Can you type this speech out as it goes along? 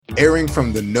Airing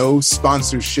from the No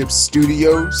Sponsorship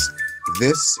Studios,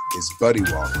 this is Buddy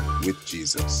Walk with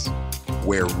Jesus,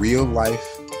 where real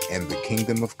life and the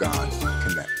kingdom of God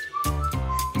connect.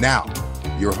 Now,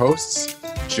 your hosts,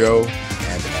 Joe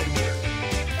and Edgar.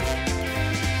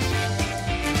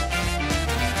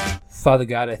 Father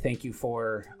God, I thank you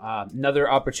for another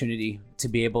opportunity to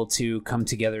be able to come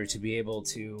together, to be able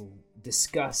to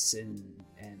discuss and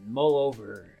mull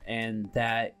over, and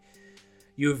that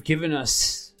you have given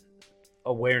us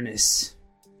awareness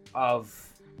of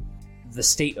the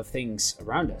state of things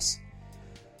around us.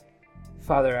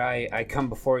 Father, I come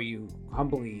before you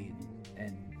humbly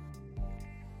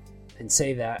and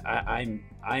say that I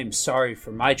am sorry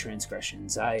for my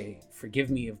transgressions.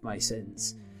 Forgive me of my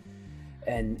sins,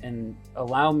 and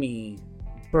allow me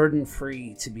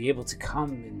burden-free to be able to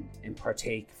come and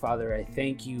partake. Father, I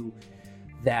thank you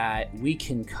that we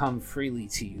can come freely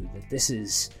to you, that this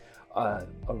is a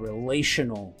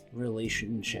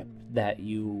relationship that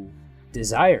you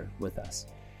desire with us.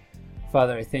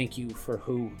 Father, I thank you for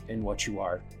who and what you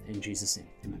are. In Jesus' name,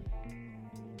 amen.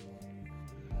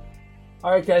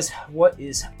 All right, guys, what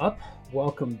is up?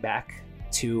 Welcome back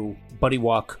to Buddy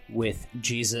Walk with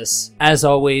Jesus. As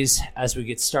always, as we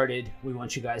get started, we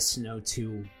want you guys to know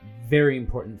two very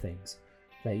important things: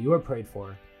 that you are prayed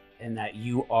for and that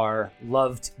you are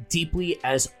loved deeply.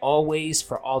 As always,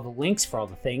 for all the links, for all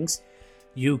the things,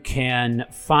 you can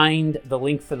find the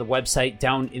link for the website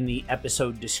down in the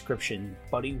episode description,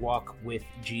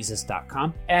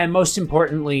 buddywalkwithjesus.com. And most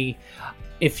importantly,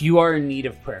 if you are in need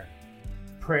of prayer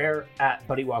at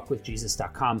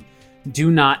buddywalkwithjesus.com.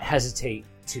 Do not hesitate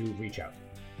to reach out.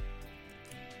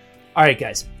 All right,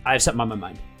 guys, I have something on my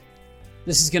mind.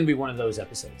 This is going to be one of those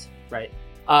episodes, right?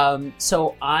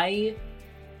 So I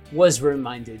was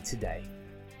reminded today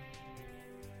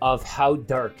of how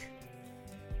dark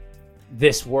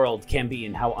this world can be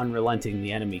and how unrelenting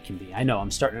the enemy can be. I know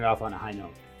I'm starting it off on a high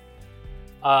note.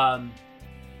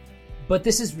 But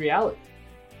this is reality,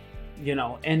 you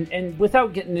know, and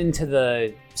without getting into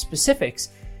the specifics,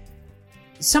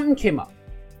 something came up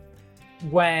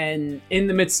when in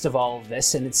the midst of all of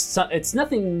this, and it's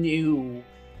nothing new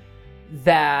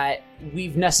that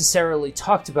we've necessarily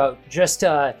talked about, just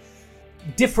a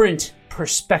different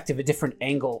perspective, a different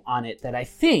angle on it that I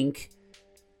think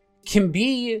can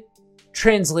be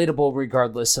translatable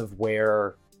regardless of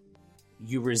where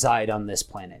you reside on this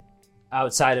planet.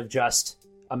 Outside of just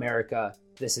America,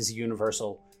 this is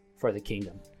universal for the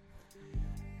kingdom.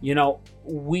 You know,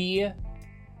 we,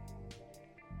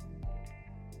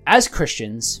 as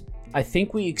Christians, I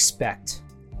think we expect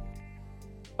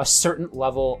a certain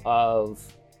level of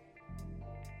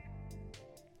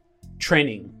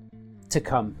training to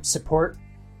come, support,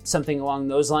 something along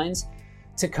those lines,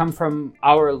 to come from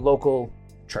our local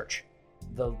church,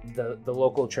 the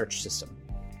local church system.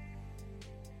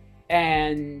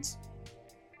 And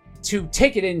to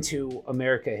take it into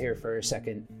America here for a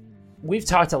second, we've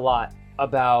talked a lot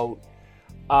about,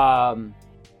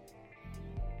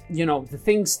 you know,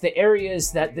 the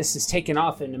areas that this has taken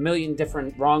off in a million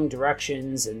different wrong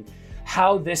directions, and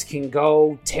how this can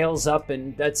go tails up,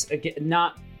 and that's again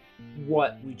not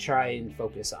what we try and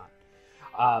focus on.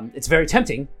 It's very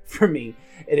tempting for me,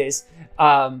 it is,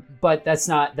 but that's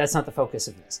not the focus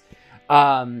of this.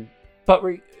 But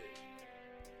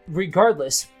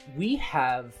regardless, we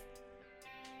have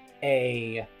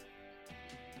a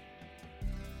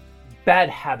bad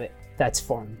habit that's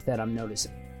formed that I'm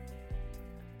noticing.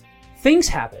 Things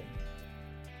happen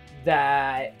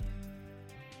that,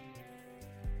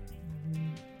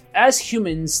 as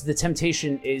humans, the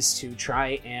temptation is to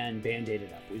try and band-aid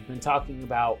it up. We've been talking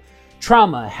about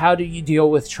trauma. How do you deal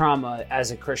with trauma as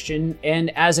a Christian?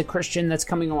 And as a Christian that's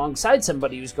coming alongside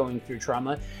somebody who's going through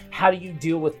trauma, how do you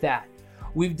deal with that?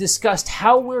 We've discussed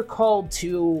how we're called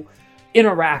to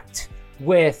interact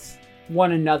with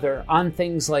one another on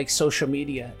things like social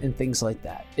media and things like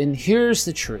that. And here's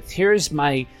the truth. Here's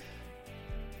my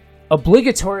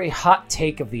obligatory hot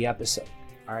take of the episode.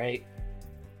 All right.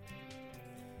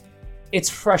 It's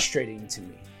frustrating to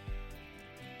me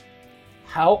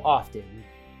how often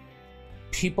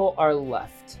people are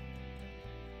left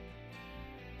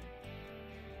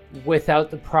without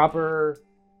the proper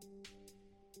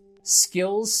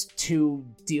skills to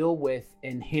deal with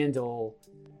and handle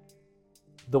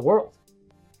the world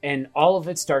and all of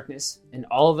its darkness and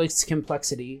all of its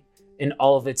complexity and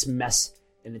all of its mess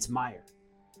and its mire.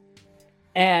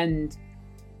 And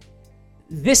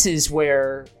this is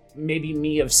where maybe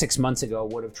me of 6 months ago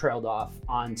would have trailed off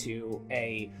onto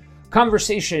a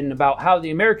conversation about how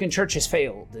the American church has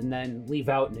failed, and then leave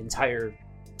out an entire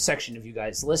section of you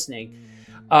guys listening.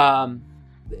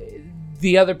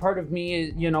 the other part of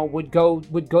me, would go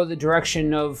the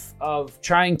direction of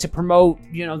trying to promote,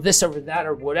 this over that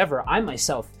or whatever. I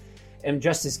myself am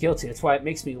just as guilty. That's why it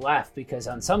makes me laugh, because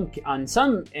on some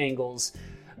angles,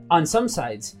 on some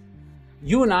sides,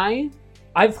 you and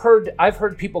I've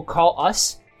heard people call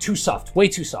us too soft, way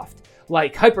too soft,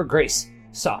 like Hyper Grace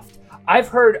soft. I've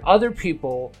heard other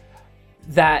people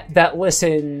that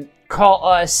listen call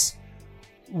us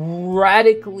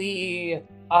radically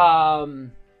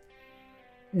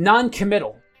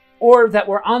non-committal, or that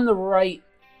we're on the right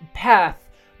path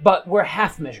but we're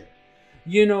half measure.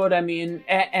 You know what I mean?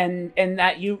 And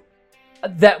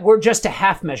that we're just a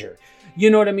half measure. You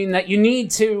know what I mean? That you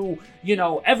need to,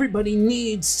 everybody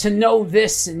needs to know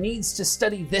this and needs to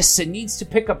study this and needs to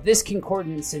pick up this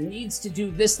concordance and needs to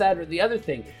do this, that, or the other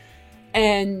thing.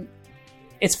 And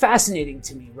it's fascinating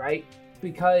to me, right?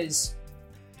 Because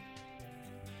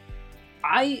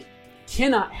I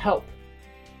cannot help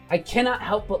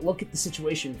but look at the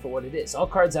situation for what it is. All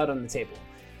cards out on the table.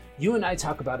 You and I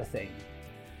talk about a thing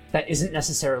that isn't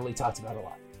necessarily talked about a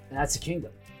lot, and that's the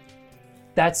kingdom.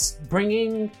 That's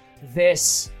bringing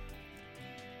this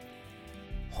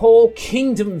whole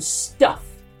kingdom stuff,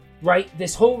 right?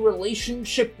 This whole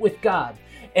relationship with God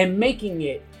and making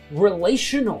it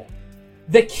relational.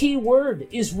 The key word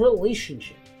is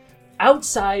relationship.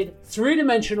 Outside,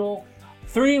 3-dimensional,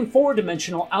 3 and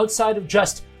 4-dimensional, outside of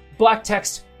just black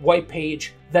text, white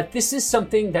page, that this is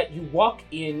something that you walk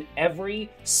in every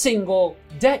single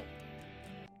day.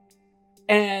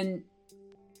 And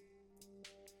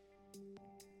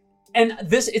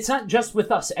this, it's not just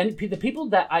with us. And the people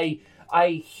that I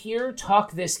hear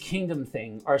talk this kingdom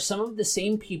thing are some of the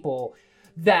same people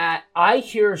that I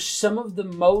hear some of the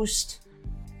most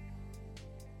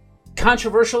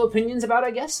controversial opinions about,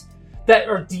 I guess, that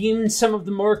are deemed some of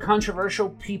the more controversial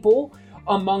people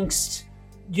amongst,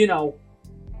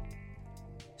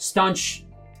 staunch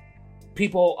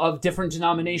people of different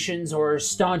denominations, or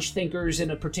staunch thinkers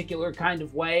in a particular kind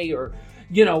of way, or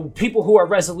people who are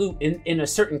resolute in a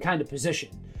certain kind of position,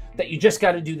 that you just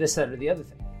got to do this, that, or the other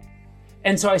thing.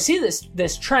 And so I see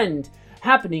this trend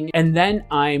happening, and then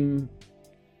I'm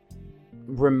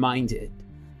reminded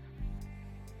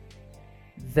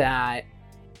that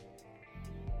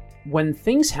when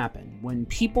things happen, when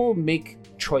people make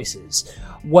choices,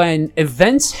 when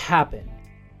events happen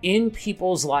in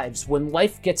people's lives, when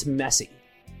life gets messy,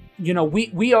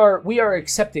 we are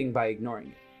accepting by ignoring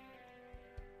it.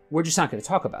 We're just not going to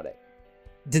talk about it.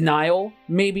 Denial,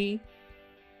 maybe.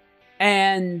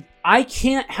 And I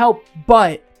can't help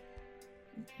but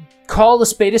call a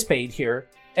spade here.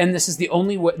 And this is the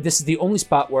only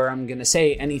spot where I'm going to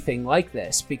say anything like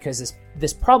this, because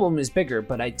this problem is bigger.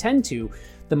 But I tend to,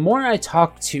 the more I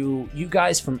talk to you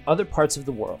guys from other parts of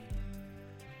the world,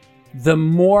 the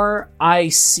more I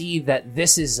see that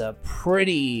this is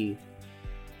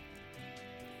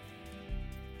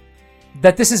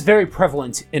very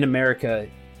prevalent in America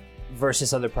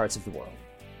versus other parts of the world,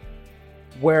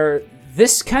 where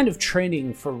this kind of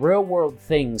training for real world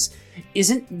things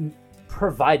isn't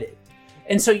provided.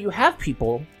 And so you have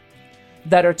people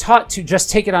that are taught to just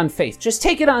take it on faith. Just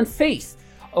take it on faith.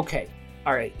 Okay,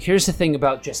 all right, here's the thing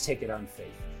about just take it on faith.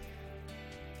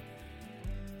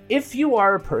 If you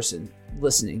are a person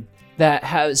listening that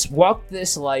has walked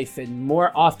this life, and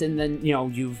more often than,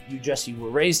 you were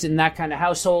raised in that kind of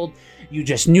household, you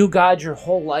just knew God your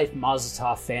whole life, mazel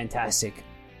tov, fantastic.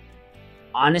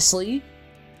 Honestly,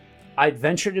 I'd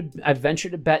venture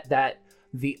to bet that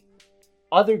the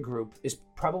other group is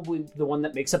probably the one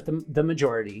that makes up the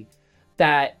majority,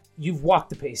 that you've walked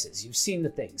the paces, you've seen the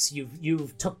things, you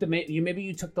took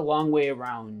the long way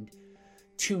around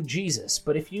to Jesus.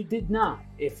 But if you did not,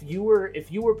 if you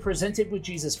were presented with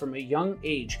Jesus from a young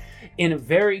age in a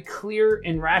very clear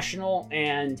and rational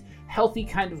and healthy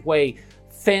kind of way,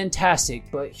 fantastic.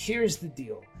 But here's the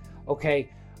deal, okay?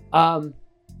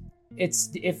 It's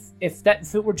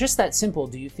if it were just that simple,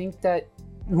 do you think that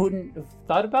wouldn't have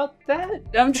thought about that?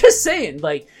 I'm just saying,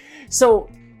 so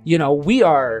we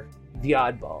are the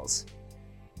oddballs.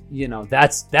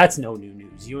 That's no new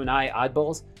news. You and I,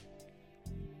 oddballs.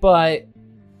 But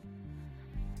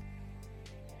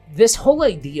this whole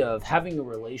idea of having a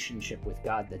relationship with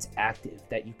God that's active,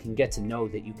 that you can get to know,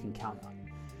 that you can count on,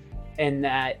 and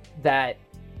that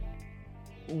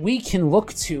we can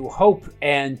look to hope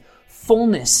and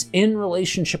fullness in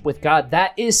relationship with God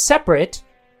that is separate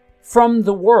from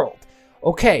the world.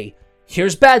 Okay,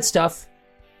 here's bad stuff.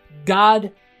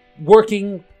 God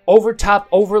working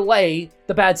overlay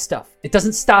the bad stuff. It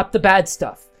doesn't stop the bad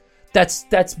stuff.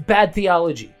 That's bad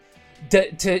theology.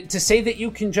 To say that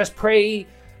you can just pray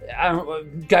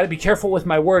got to be careful with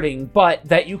my wording, but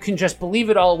that you can just believe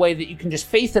it all away, that you can just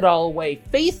faith it all away.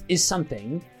 Faith is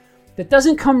something that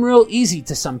doesn't come real easy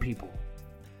to some people.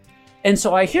 And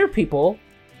so I hear people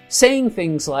saying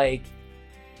things like,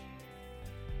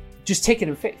 just take it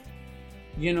in faith.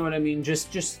 You know what I mean?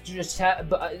 Just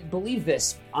believe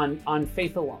this on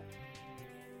faith alone.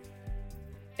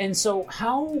 And so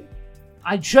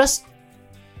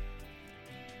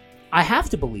I have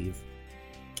to believe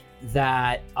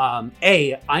that, I'm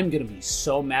going to be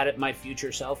so mad at my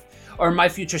future self, or my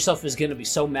future self is going to be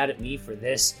so mad at me for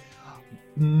this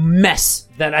mess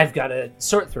that I've got to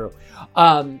sort through.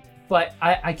 But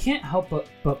I can't help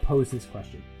but pose this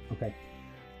question, okay?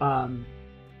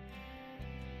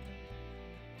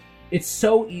 It's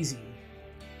so easy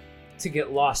to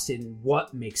get lost in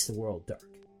what makes the world dark.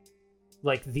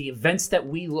 Like the events that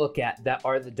we look at that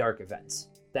are the dark events.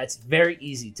 That's very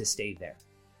easy to stay there.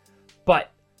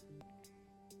 But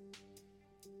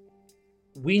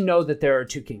we know that there are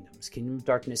two kingdoms. Kingdom of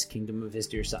darkness, kingdom of his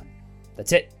dear son.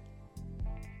 That's it.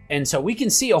 And so we can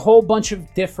see a whole bunch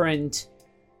of different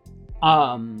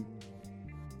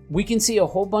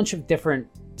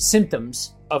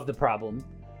symptoms of the problem.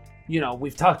 You know,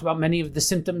 we've talked about many of the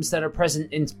symptoms that are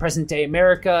present in present day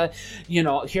America, you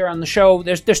know, here on the show.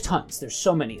 There's tons. There's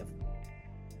so many of them.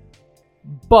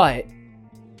 But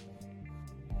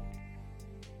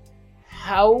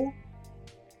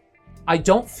I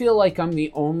don't feel like I'm the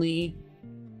only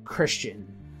Christian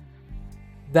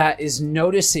that is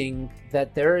noticing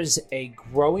that there is a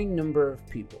growing number of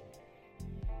people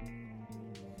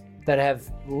that have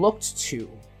looked to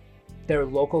their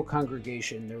local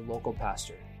congregation, their local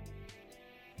pastor,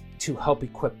 to help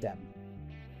equip them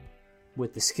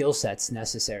with the skill sets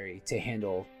necessary to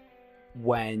handle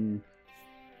when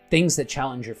things that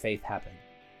challenge your faith happen.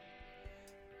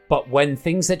 But when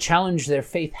things that challenge their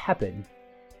faith happen,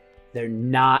 they're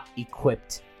not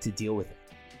equipped to deal with it.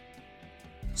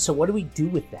 So what do we do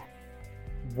with that?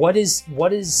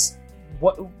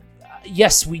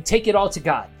 Yes, we take it all to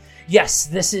God. Yes,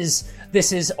 this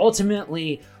is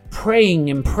ultimately praying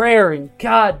and prayer and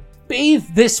God, bathe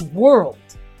this world.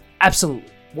 Absolutely,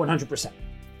 100%.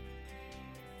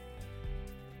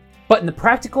 But in the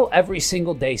practical, every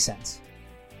single day sense,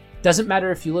 doesn't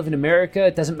matter if you live in America,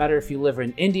 it doesn't matter if you live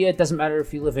in India, it doesn't matter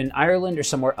if you live in Ireland or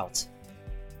somewhere else.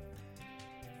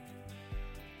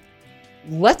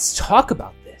 Let's talk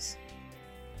about this.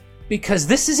 Because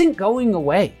this isn't going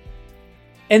away.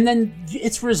 And then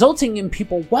it's resulting in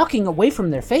people walking away from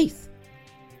their faith.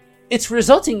 It's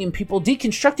resulting in people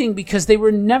deconstructing because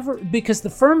the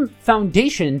firm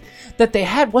foundation that they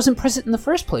had wasn't present in the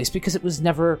first place because it was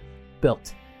never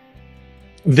built.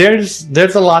 There's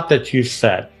a lot that you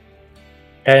said.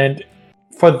 And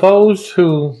for those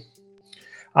who,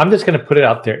 I'm just going to put it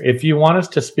out there. If you want us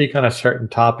to speak on a certain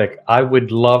topic, I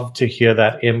would love to hear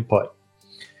that input.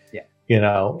 Yeah. You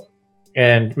know,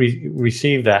 and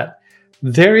receive that.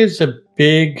 There is a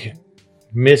big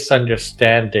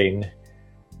misunderstanding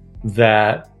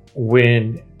that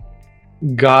when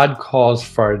God calls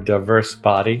for a diverse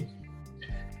body,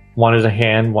 one is a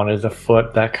hand, one is a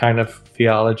foot, that kind of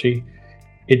theology,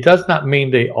 it does not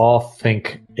mean they all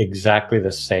think exactly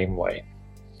the same way.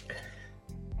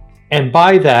 And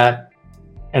by that,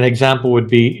 an example would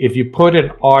be if you put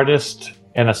an artist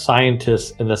and a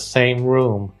scientist in the same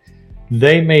room,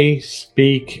 they may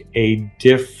speak a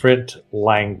different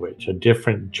language, a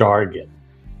different jargon.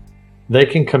 They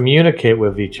can communicate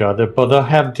with each other, but they'll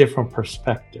have different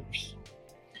perspectives.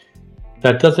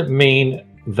 That doesn't mean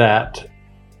that,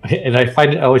 and I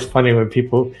find it always funny when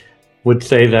people would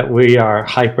say that we are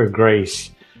hyper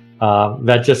grace.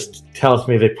 That just tells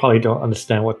me they probably don't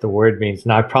understand what the word means.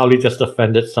 Now, I probably just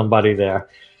offended somebody there.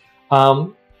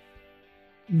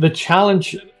 The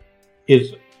challenge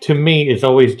is, to me, is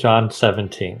always John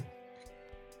 17.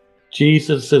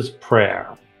 Jesus'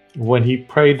 prayer, when he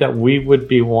prayed that we would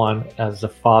be one as the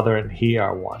Father and he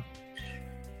are one.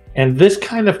 And this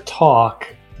kind of talk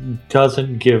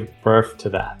doesn't give birth to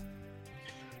that.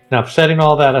 Now, setting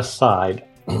all that aside,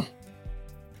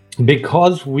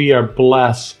 because we are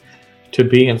blessed to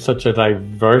be in such a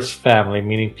diverse family,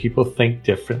 meaning people think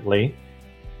differently,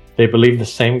 they believe the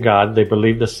same God, they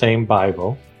believe the same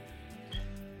Bible,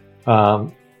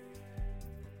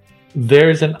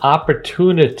 there's an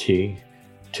opportunity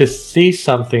to see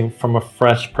something from a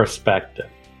fresh perspective.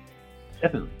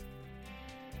 Definitely.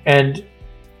 And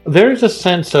there's a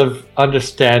sense of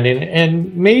understanding,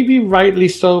 and maybe rightly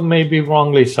so, maybe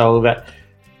wrongly so, that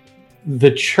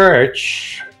the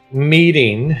church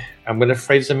meeting, I'm going to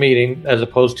phrase the meeting as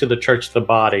opposed to the church, the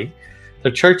body.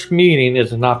 The church meeting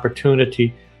is an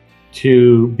opportunity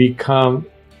to become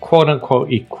quote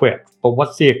unquote equipped. But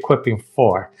what's the equipping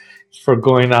for? It's for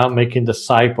going out making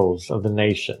disciples of the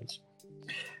nations.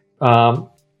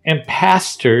 And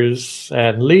pastors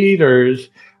and leaders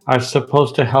are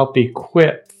supposed to help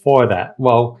equip for that.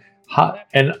 Well,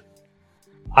 and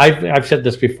I've said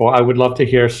this before. I would love to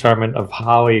hear a sermon of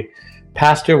how a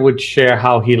pastor would share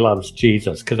how he loves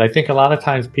Jesus, because I think a lot of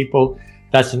times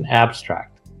that's an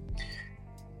abstract.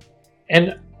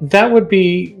 And that would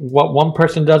be what one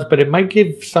person does, but it might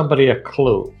give somebody a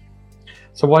clue.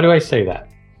 So why do I say that?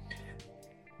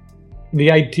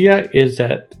 The idea is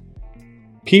that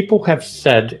people have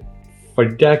said for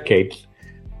decades,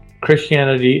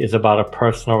 Christianity is about a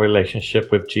personal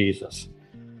relationship with Jesus.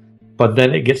 But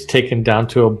then it gets taken down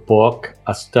to a book,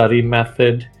 a study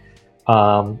method,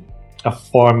 a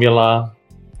formula,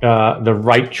 the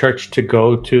right church to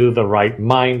go to, the right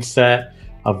mindset,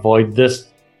 avoid this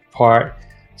part.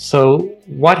 So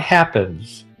what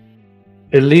happens?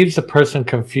 It leaves a person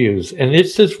confused. And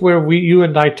this is where you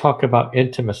and I talk about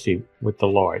intimacy with the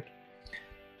Lord.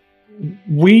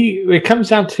 It comes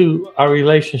down to our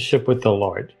relationship with the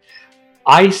Lord.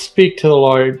 I speak to the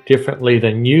Lord differently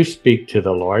than you speak to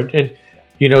the Lord. And,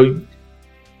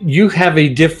 you have a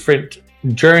different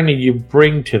journey you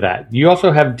bring to that. You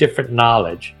also have different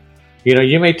knowledge.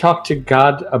 You may talk to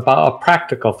God about a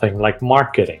practical thing like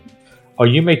marketing, or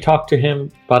you may talk to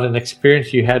him about an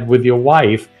experience you had with your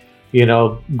wife,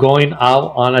 going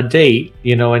out on a date,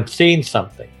 and seeing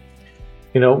something.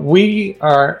 We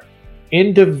are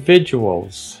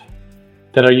individuals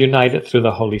that are united through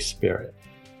the Holy Spirit.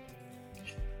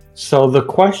 So the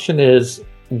question is,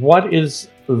 what is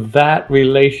that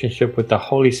relationship with the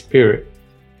Holy Spirit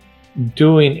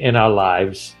doing in our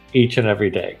lives each and every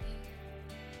day?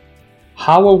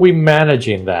 How are we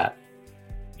managing that?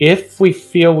 If we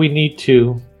feel we need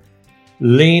to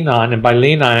lean on, and by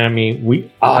lean on I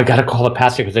mean I got to call the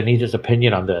pastor because I need his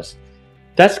opinion on this.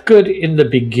 That's good in the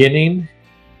beginning,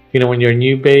 when you're a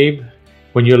new babe,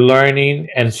 when you're learning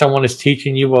and someone is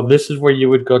teaching you, well, this is where you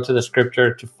would go to the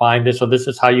scripture to find this, or this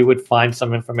is how you would find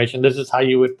some information, this is how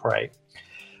you would pray.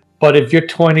 But if you're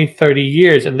 20, 30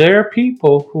 years, and there are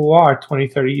people who are 20,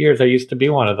 30 years, I used to be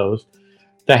one of those,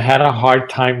 that had a hard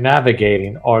time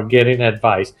navigating or getting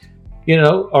advice,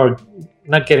 or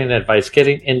not getting advice,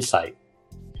 getting insight.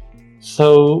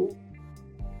 So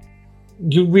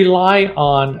you rely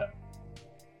on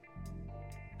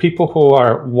people who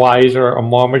are wiser or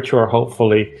more mature,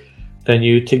 hopefully, than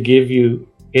you to give you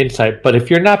insight. But if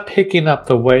you're not picking up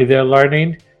the way they're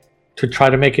learning to try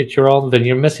to make it your own, then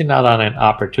you're missing out on an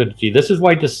opportunity. This is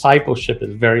why discipleship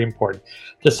is very important.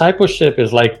 Discipleship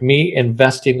is like me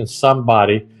investing in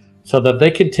somebody so that they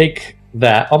can take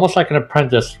that, almost like an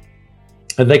apprentice,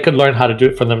 and they could learn how to do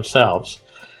it for themselves.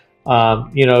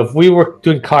 If we were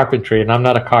doing carpentry, and I'm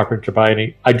not a carpenter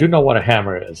I do know what a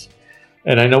hammer is,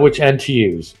 and I know which end to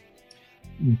use.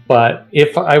 But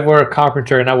if I were a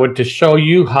carpenter and I were to show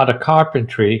you how to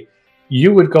carpentry,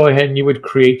 you would go ahead and you would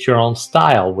create your own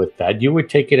style with that. You would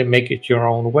take it and make it your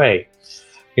own way.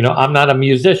 I'm not a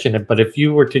musician, but if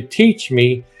you were to teach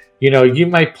me, you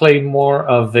might play more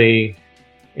of a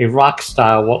rock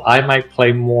style. Well, I might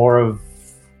play more of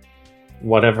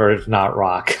whatever is not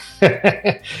rock.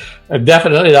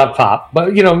 Definitely not pop,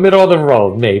 but middle of the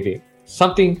road, maybe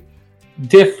something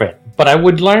different. But I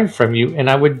would learn from you and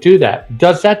I would do that.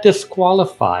 Does that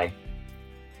disqualify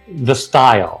the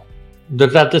style?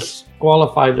 Does that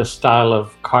disqualify the style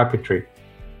of carpentry?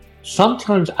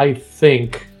 Sometimes I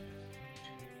think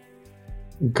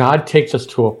God takes us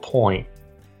to a point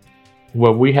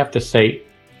where we have to say,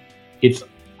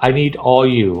 I need all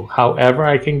you, however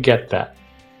I can get that.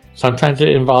 Sometimes it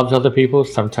involves other people,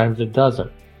 sometimes it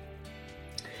doesn't.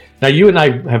 Now, you and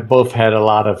I have both had a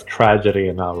lot of tragedy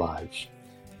in our lives.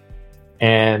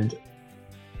 And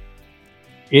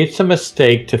it's a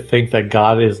mistake to think that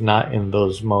God is not in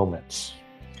those moments.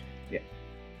 Yeah.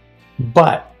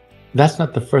 But that's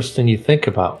not the first thing you think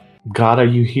about. God, are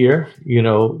you here?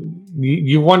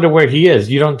 You wonder where he is.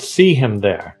 You don't see him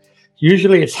there.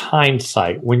 Usually it's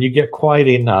hindsight when you get quiet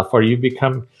enough or you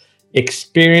become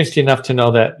experienced enough to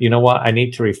know that, I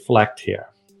need to reflect here.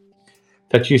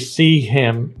 That you see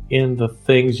him in the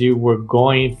things you were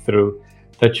going through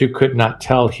that you could not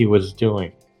tell he was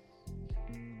doing.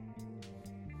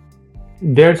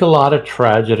 There's a lot of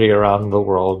tragedy around the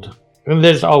world, and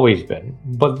there's always been,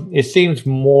 but it seems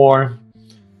more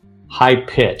high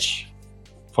pitch,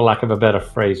 for lack of a better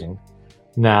phrasing,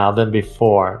 now than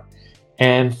before.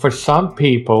 And for some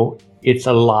people, it's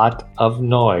a lot of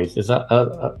noise. It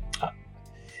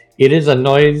is a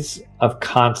noise of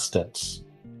constants.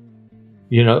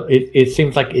 It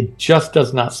seems like it just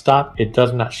does not stop. It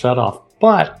does not shut off.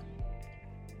 But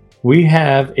we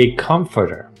have a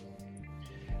comforter.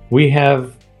 We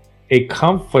have a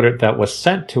comforter that was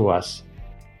sent to us,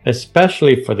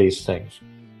 especially for these things.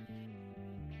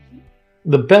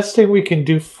 The best thing we can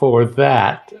do for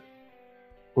that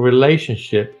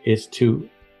relationship is to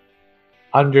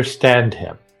understand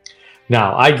him.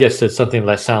 Now, I guess it's something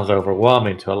that sounds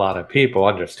overwhelming to a lot of people.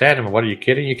 Understand him? What, are you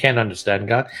kidding? You can't understand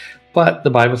God. But the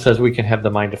Bible says we can have the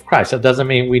mind of Christ. That doesn't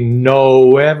mean we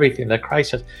know everything that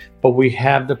Christ says, but we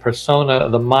have the persona,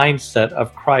 the mindset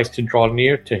of Christ to draw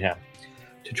near to him,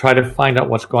 to try to find out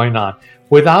what's going on.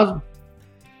 Without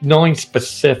knowing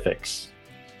specifics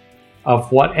of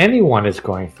what anyone is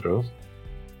going through,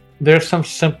 there's some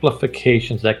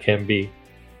simplifications that can be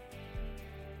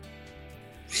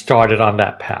started on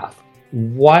that path.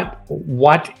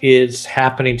 What is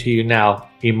happening to you now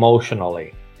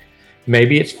emotionally?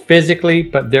 Maybe it's physically,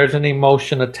 but there's an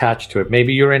emotion attached to it.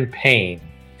 Maybe you're in pain.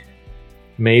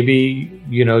 Maybe,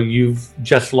 you've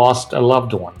just lost a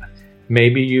loved one.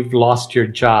 Maybe you've lost your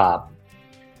job.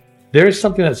 There's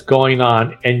something that's going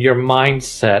on, and your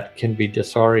mindset can be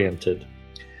disoriented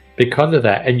because of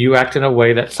that. And you act in a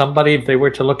way that somebody, if they were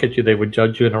to look at you, they would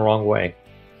judge you in the wrong way.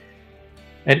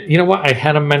 And you know what? I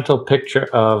had a mental picture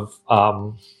of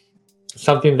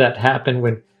something that happened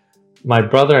when my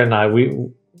brother and I, we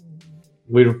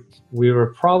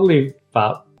were probably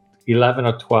about 11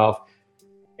 or 12.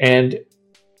 And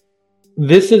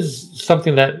this is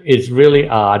something that is really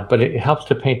odd, but it helps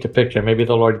to paint a picture. Maybe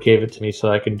the Lord gave it to me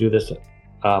so I can do this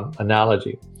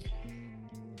analogy.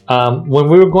 When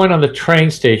we were going on the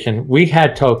train station, we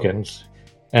had tokens,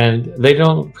 and they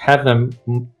don't have them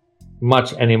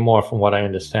much anymore from what I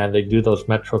understand. They do those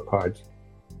Metro cards.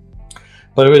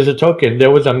 But it was a token. There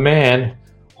was a man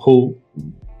who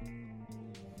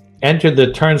entered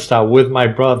the turnstile with my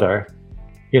brother.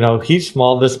 He's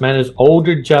small. This man is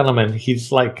older gentleman.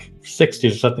 He's like 60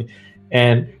 or something.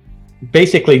 And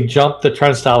basically jumped the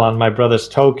turnstile on my brother's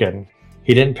token.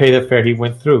 He didn't pay the fare. He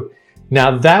went through.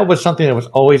 Now, that was something that was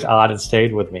always odd and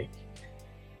stayed with me.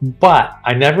 But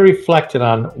I never reflected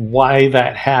on why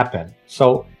that happened.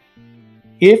 So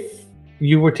if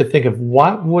you were to think of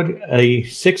what would a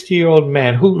 60-year-old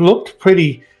man who looked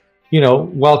pretty,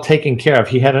 well taken care of,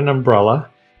 he had an umbrella,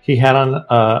 he had on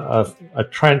a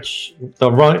trench,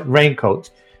 the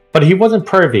raincoat, but he wasn't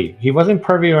pervy. He wasn't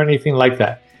pervy or anything like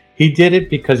that. He did it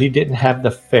because he didn't have the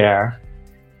fare,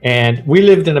 and we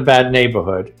lived in a bad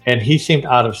neighborhood, and he seemed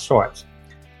out of sorts.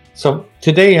 So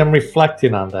today I'm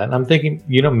reflecting on that, and I'm thinking,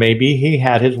 maybe he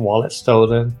had his wallet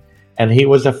stolen, and he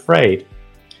was afraid.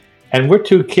 And we're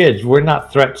two kids. We're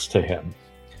not threats to him.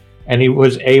 And he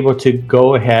was able to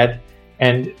go ahead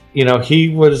and, he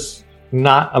was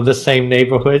not of the same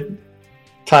neighborhood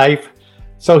type.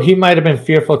 So he might have been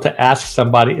fearful to ask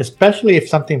somebody, especially if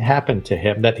something happened to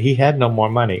him, that he had no more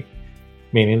money,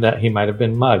 meaning that he might have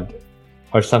been mugged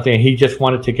or something. And he just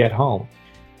wanted to get home.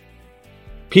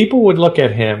 People would look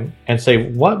at him and say,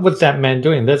 what was that man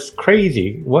doing? That's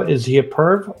crazy. What, is he a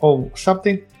perv or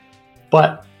something?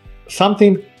 But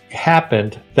something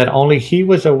happened that only he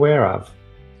was aware of,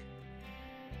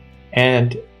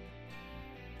 and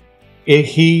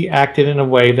he acted in a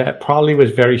way that probably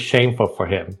was very shameful for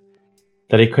him,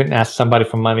 that he couldn't ask somebody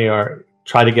for money or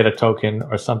try to get a token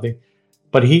or something,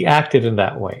 but he acted in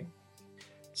that way.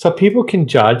 So people can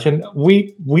judge, and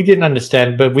we didn't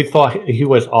understand, but we thought he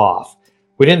was off.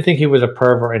 We didn't think he was a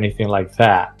perv or anything like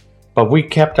that, but we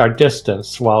kept our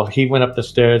distance while he went up the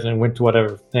stairs and went to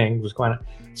whatever thing was going on.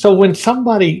 So when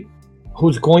somebody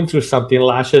who's going through something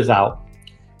lashes out,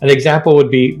 an example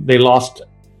would be they lost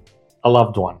a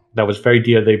loved one that was very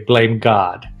dear. They blame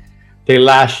God. They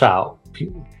lash out.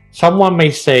 Someone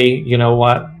may say, you know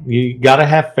what, you got to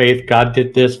have faith. God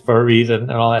did this for a reason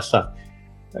and all that stuff.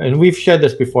 And we've shared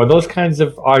this before. Those kinds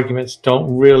of arguments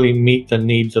don't really meet the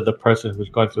needs of the person who's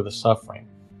going through the suffering.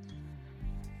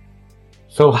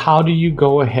 So how do you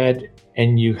go ahead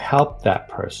and you help that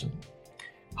person?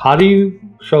 How do you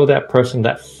show that person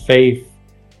that faith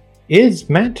is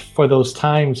meant for those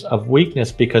times of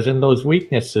weakness? Because in those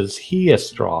weaknesses, he is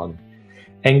strong.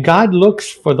 And God looks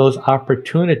for those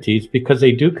opportunities because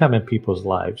they do come in people's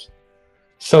lives.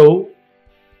 So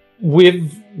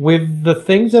with the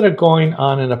things that are going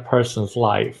on in a person's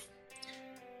life,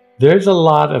 there's a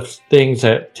lot of things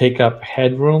that take up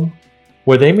headroom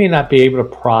where they may not be able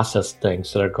to process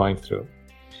things that are going through.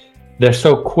 They're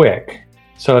so quick.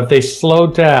 So if they slow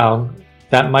down,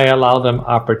 that might allow them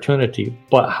opportunity.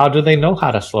 But how do they know how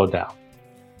to slow down?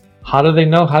 How do they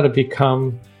know how to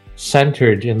become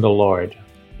centered in the Lord?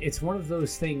 It's one of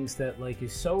those things that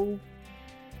is so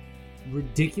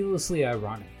ridiculously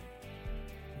ironic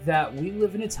that we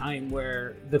live in a time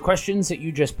where the questions that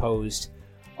you just posed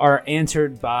are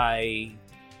answered by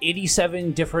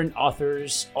 87 different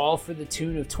authors, all for the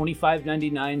tune of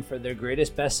 $25.99 for their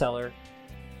greatest bestseller.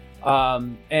 Or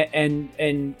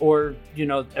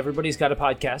everybody's got a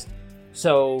podcast,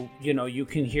 so you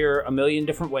can hear a million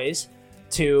different ways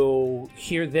to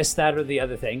hear this, that, or the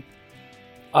other thing.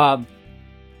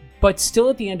 But still,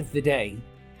 at the end of the day,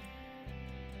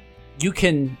 you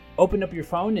can open up your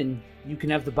phone and you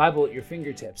can have the Bible at your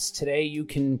fingertips. Today, you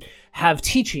can have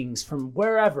teachings from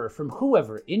wherever, from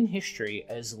whoever in history,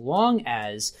 as long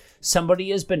as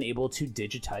somebody has been able to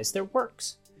digitize their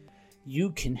works. You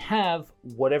can have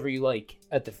whatever you like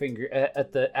at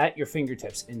your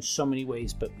fingertips in so many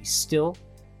ways, but we still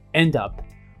end up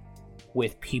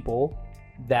with people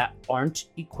that aren't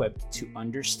equipped to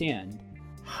understand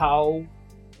how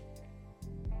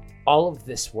all of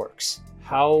this works,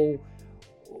 how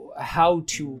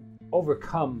to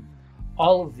overcome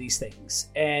all of these things.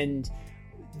 And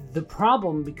the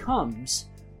problem becomes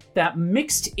that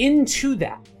mixed into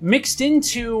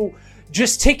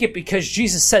just take it because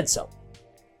Jesus said so.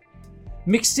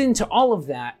 Mixed into all of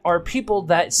that are people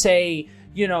that say,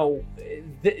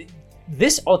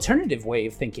 this alternative way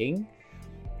of thinking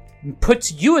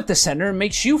puts you at the center and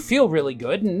makes you feel really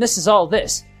good, and this is all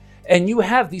this. And you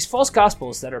have these false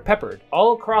gospels that are peppered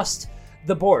all across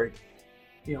the board.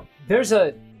 There's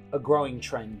a growing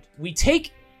trend. We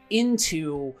take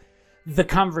into the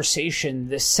conversation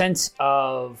this sense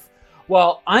of,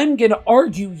 well, I'm going to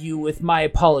argue you with my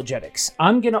apologetics.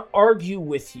 I'm going to argue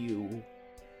with you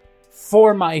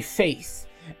for my faith.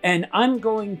 And I'm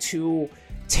going to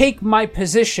take my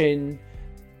position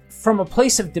from a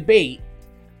place of debate.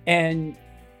 And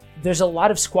there's a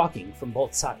lot of squawking from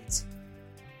both sides.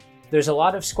 There's a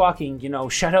lot of squawking.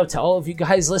 Shout out to all of you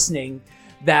guys listening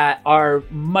that are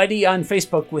mighty on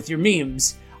Facebook with your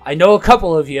memes. I know a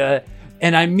couple of you,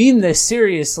 and I mean this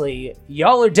seriously.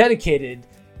 Y'all are dedicated.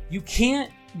 You cannot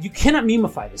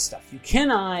memify this stuff. You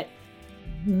cannot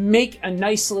make a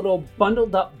nice little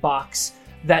bundled up box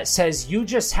that says you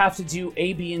just have to do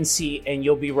A, B, and C and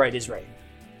you'll be right as rain.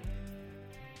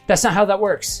 That's not how that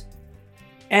works.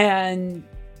 And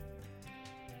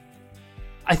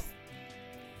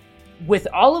with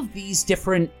all of these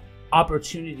different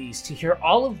opportunities to hear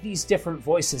all of these different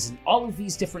voices and all of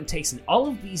these different takes and all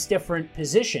of these different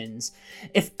positions,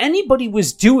 if anybody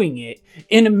was doing it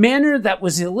in a manner that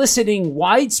was eliciting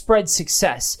widespread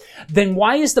success, then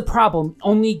why is the problem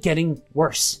only getting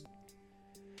worse?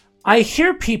 I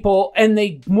hear people and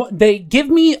they give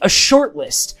me a short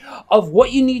list of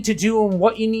what you need to do and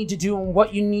what you need to do and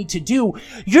what you need to do.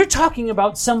 You're talking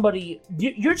about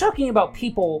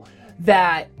people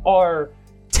that are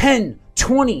 10,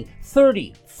 20,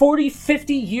 30, 40,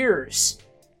 50 years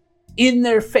in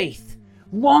their faith.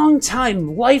 Long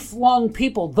time, lifelong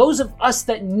people. Those of us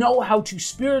that know how to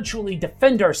spiritually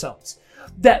defend ourselves.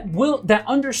 That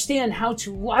understand how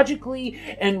to logically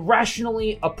and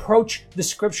rationally approach the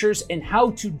scriptures and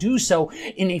how to do so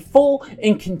in a full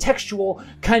and contextual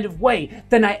kind of way.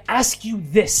 Then I ask you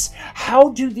this: how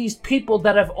do these people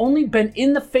that have only been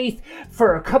in the faith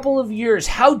for a couple of years,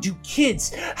 how do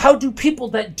people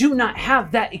that do not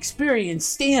have that experience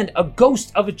stand a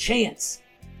ghost of a chance?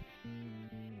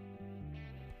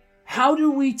 How do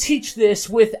we teach this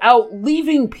without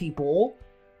leaving people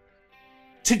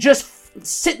to just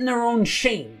sit in their own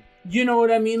shame? You know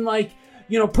what I mean?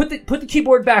 Put the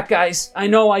keyboard back, guys. I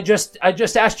know I just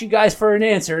asked you guys for an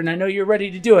answer, and I know you're ready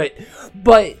to do it.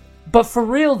 But for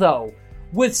real though,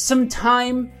 with some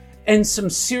time and some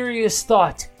serious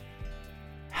thought,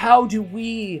 how do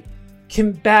we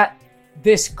combat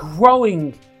this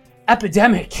growing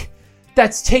epidemic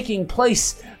that's taking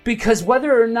place? Because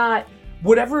whether or not,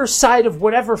 whatever side of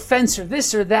whatever fence or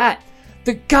this or that,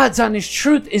 the God's honest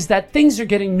truth is that things are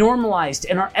getting normalized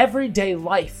in our everyday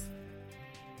life.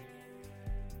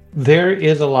 There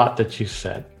is a lot that you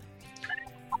said.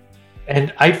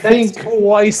 And I think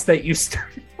twice that you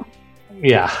started.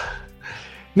 Yeah.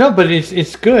 No, but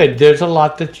it's good. There's a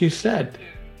lot that you said.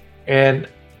 And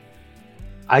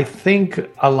I think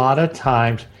a lot of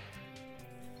times,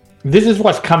 this is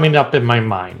what's coming up in my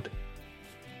mind,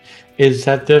 is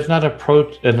that there's not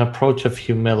an approach of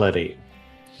humility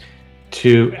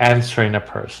to answering a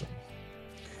person.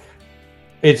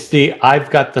 It's the I've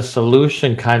got the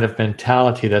solution kind of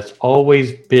mentality that's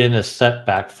always been a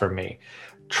setback for me.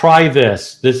 Try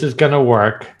this. This is going to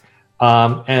work.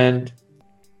 And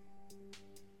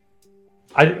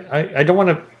I don't want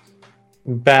to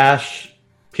bash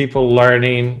people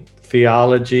learning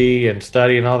theology and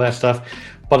study and all that stuff,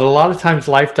 but a lot of times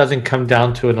life doesn't come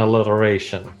down to an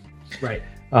alliteration. Right.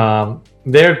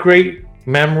 they're great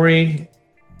memory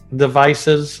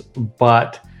devices,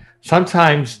 but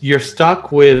sometimes you're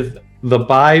stuck with the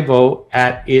Bible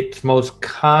at its most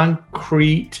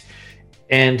concrete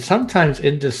and sometimes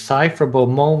indecipherable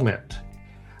moment.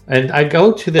 And I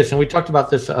go to this, and we talked about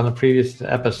this on a previous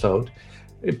episode,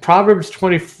 Proverbs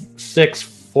 26,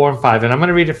 4 and 5, and I'm going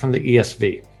to read it from the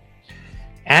ESV.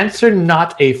 Answer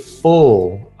not a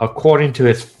fool according to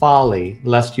his folly,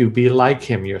 lest you be like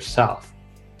him yourself.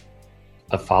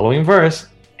 The following verse,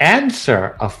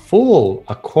 answer a fool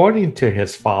according to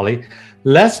his folly,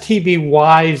 lest he be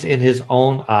wise in his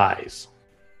own eyes.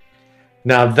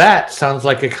 Now that sounds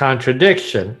like a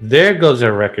contradiction. There goes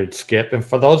a record skip. And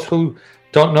for those who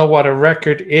don't know what a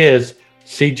record is,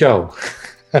 see Joe.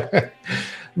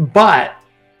 But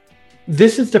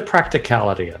this is the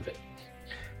practicality of it.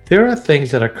 There are things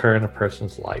that occur in a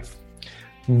person's life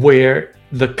where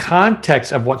the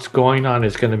context of what's going on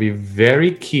is going to be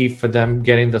very key for them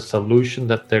getting the solution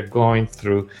that they're going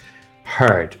through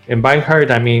heard. And by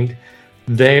heard, I mean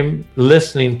them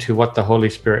listening to what the Holy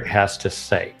Spirit has to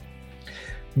say.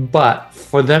 But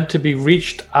for them to be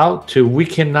reached out to, we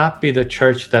cannot be the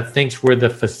church that thinks we're the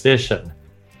physician.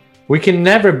 We can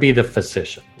never be the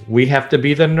physician. We have to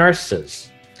be the nurses.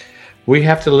 We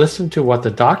have to listen to what the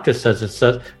doctor says.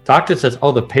 Doctor says,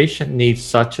 oh, the patient needs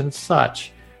such and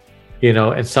such.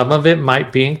 And some of it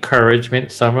might be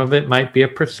encouragement. Some of it might be a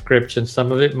prescription.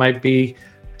 Some of it might be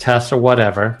tests or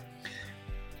whatever.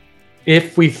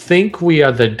 If we think we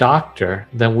are the doctor,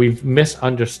 then we've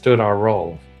misunderstood our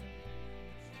role.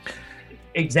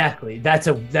 Exactly. That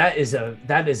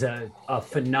is a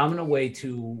phenomenal way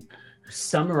to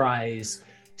summarize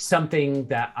something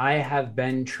that I have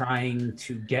been trying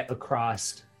to get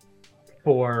across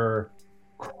for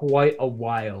quite a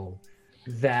while,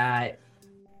 that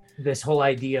this whole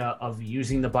idea of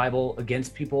using the Bible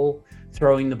against people,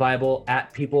 throwing the Bible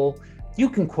at people. You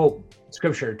can quote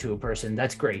scripture to a person.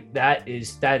 That's great. That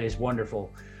is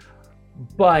wonderful.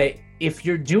 But if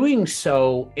you're doing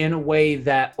so in a way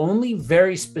that only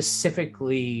very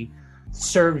specifically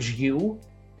serves you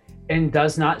and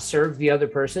does not serve the other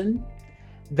person,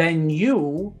 then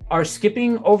you are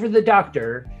skipping over the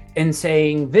doctor and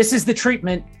saying, this is the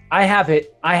treatment. I have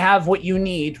it. I have what you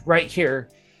need right here.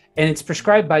 And it's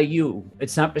prescribed by you.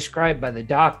 It's not prescribed by the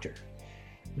doctor.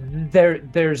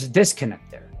 There's a disconnect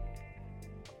there.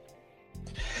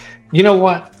 You know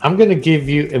what? I'm going to give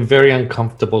you a very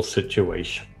uncomfortable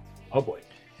situation. Oh boy.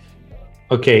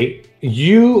 Okay.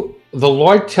 The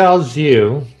Lord tells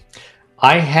you,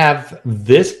 I have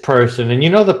this person, and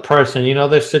the person,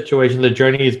 their situation, the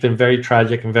journey has been very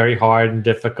tragic and very hard and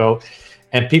difficult.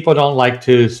 And people don't like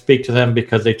to speak to them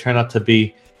because they turn out to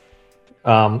be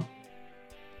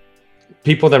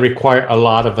people that require a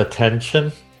lot of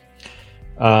attention.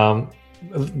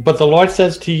 But the Lord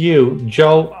says to you,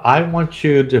 Joe, I want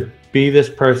you to be this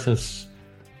person's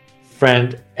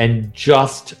friend and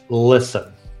just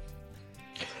listen.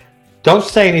 Don't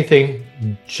say anything,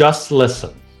 just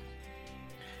listen.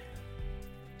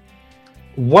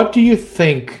 What do you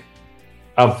think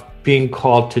of being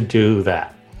called to do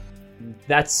that?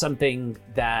 That's something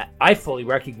that I fully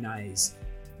recognize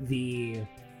the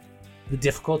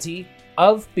difficulty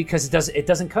of, because it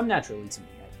doesn't come naturally to me.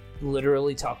 I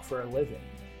literally talk for a living.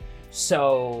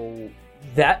 So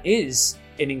that is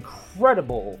an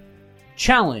incredible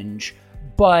challenge,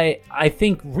 but I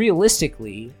think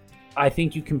realistically, I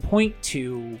think you can point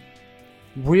to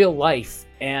real life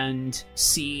and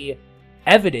see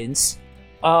evidence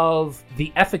of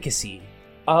the efficacy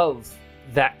of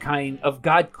that kind of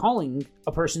God calling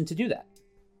a person to do that.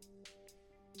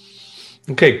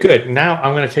 Okay, good. Now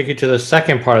I'm going to take you to the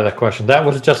second part of the question. That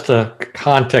was just a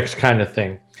context kind of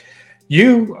thing.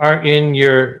 You are in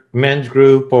your men's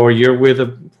group, or you're with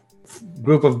a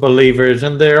group of believers,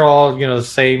 and they're all, the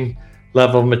same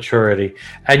level of maturity.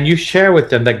 And you share with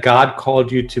them that God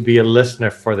called you to be a listener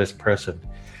for this person.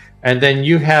 And then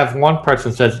you have one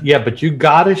person says, yeah, but you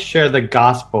got to share the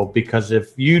gospel, because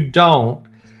if you don't,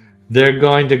 they're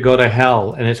going to go to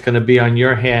hell, and it's going to be on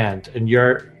your hand, and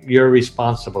you're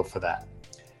responsible for that.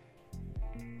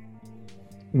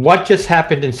 What just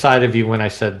happened inside of you when I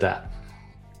said that?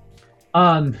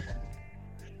 A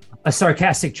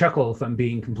sarcastic chuckle, if I'm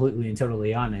being completely and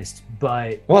totally honest.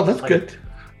 But well, that's good.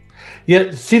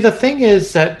 Yeah. See, the thing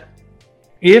is that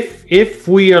if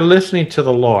we are listening to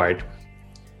the Lord,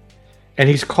 and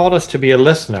He's called us to be a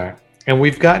listener, and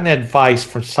we've gotten advice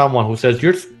from someone who says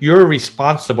you're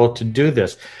responsible to do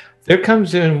this, there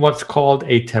comes in what's called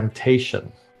a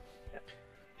temptation.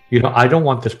 I don't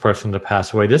want this person to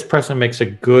pass away. This person makes a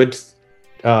good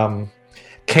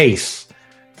case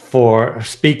for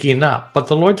speaking up, but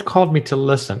the Lord's called me to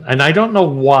listen. And I don't know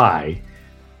why,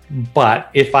 but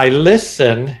if I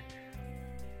listen,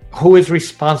 who is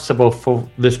responsible for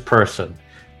this person?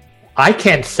 I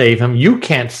can't save him. You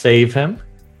can't save him.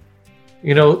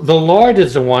 You know, the Lord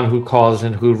is the one who calls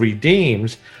and who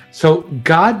redeems. So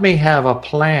God may have a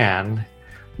plan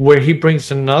where he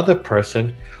brings another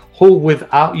person who,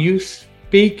 without you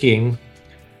speaking,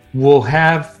 will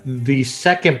have the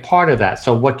second part of that.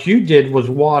 So what you did was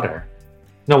water.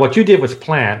 No, what you did was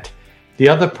plant. The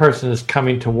other person is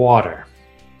coming to water.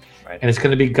 Right. And it's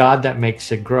going to be God that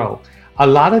makes it grow. A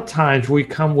lot of times we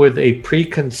come with a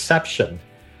preconception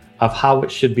of how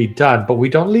it should be done, but we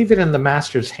don't leave it in the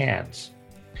master's hands.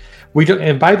 We don't,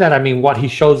 and by that I mean what he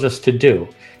shows us to do.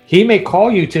 He may call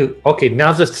you to, okay,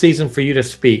 now's the season for you to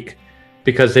speak,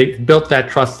 because they built that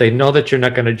trust. They know that you're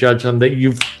not going to judge them, that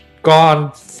you've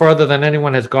gone further than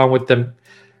anyone has gone with them,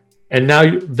 and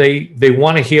now they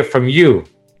want to hear from you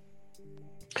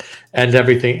and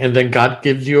everything. And then God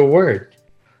gives you a word,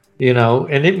 you know,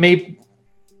 and it may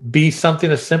be something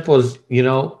as simple as, you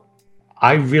know,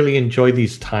 I really enjoy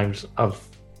these times of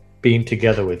being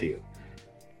together with you.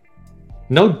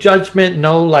 No judgment,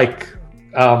 no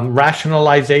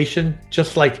rationalization,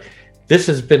 just like, this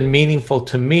has been meaningful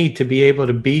to me to be able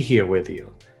to be here with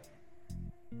you.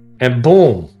 And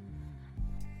boom,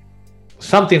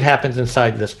 something happens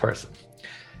inside this person.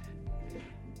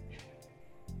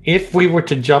 If we were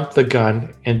to jump the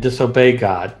gun and disobey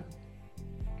God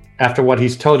after what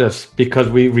he's told us because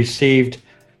we received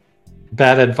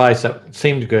bad advice that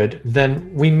seemed good,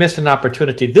 then we miss an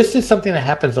opportunity. This is something that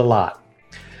happens a lot.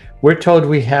 We're told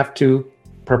we have to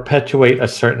perpetuate a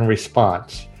certain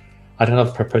response. I don't know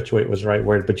if perpetuate was the right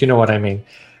word, but you know what I mean.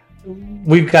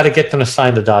 We've got to get them to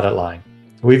sign the dotted line.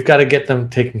 We've got to get them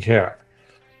taken care of.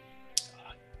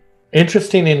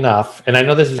 Interesting enough, and I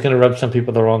know this is going to rub some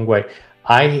people the wrong way,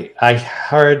 I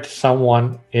heard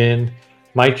someone in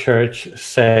my church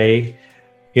say,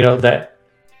 you know, that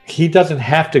he doesn't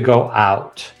have to go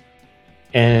out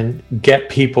and get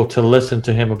people to listen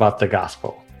to him about the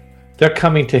gospel. They're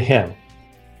coming to him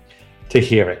to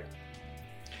hear it.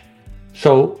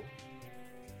 So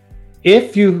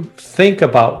if you think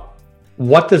about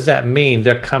what does that mean,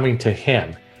 they're coming to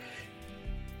him.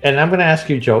 And I'm going to ask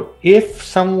you, Joe, if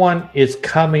someone is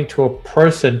coming to a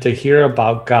person to hear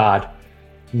about God,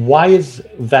 why is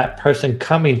that person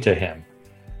coming to him?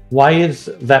 Why is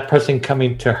that person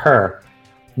coming to her?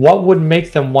 What would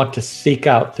make them want to seek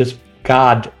out this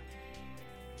God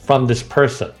from this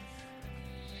person?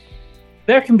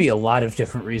 There can be a lot of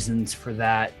different reasons for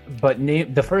that, but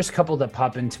the first couple that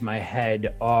pop into my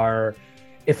head are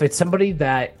if it's somebody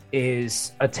that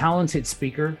is a talented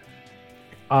speaker,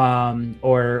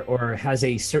 or has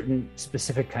a certain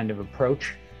specific kind of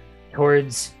approach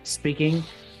towards speaking,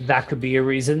 that could be a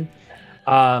reason.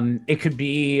 It could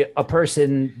be a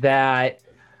person that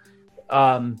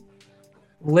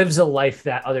lives a life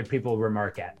that other people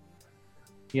remark at.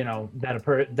 You know,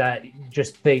 that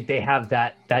just they have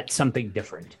that something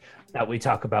different that we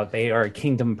talk about. They are a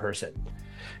kingdom person.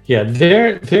 Yeah,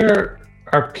 there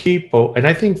are people, and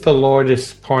I think the Lord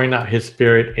is pouring out his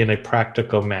spirit in a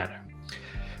practical manner.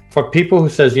 For people who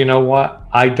says, you know what,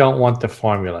 I don't want the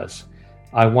formulas.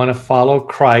 I want to follow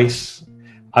Christ.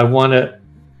 I want to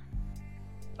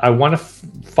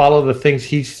follow the things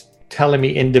he's telling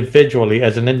me individually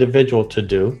as an individual to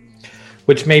do,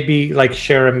 which may be like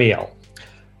share a meal,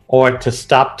 or to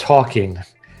stop talking,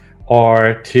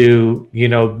 or to, you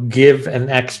know, give an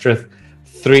extra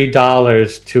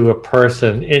 $3 to a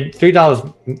person. And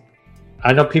 $3,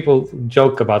 I know people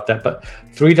joke about that, but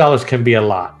 $3 can be a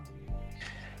lot.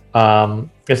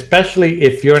 Especially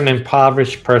if you're an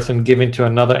impoverished person giving to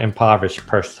another impoverished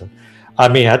person. I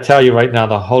mean, I tell you right now,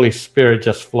 the Holy Spirit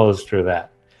just flows through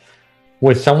that.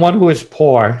 When someone who is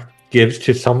poor gives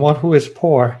to someone who is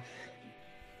poor,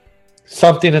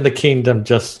 something in the kingdom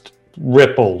just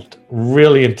rippled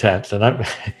really intense. And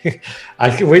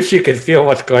I wish you could feel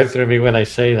what's going through me when I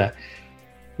say that.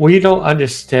 We don't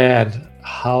understand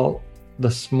how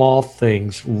the small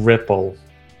things ripple.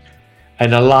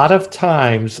 And a lot of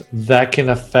times that can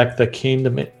affect the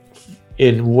kingdom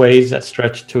in ways that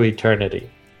stretch to eternity.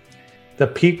 The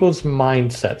people's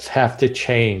mindsets have to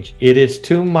change. It is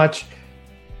too much.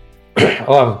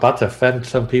 Oh, I'm about to offend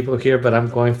some people here, but I'm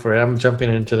going for it. I'm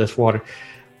jumping into this water.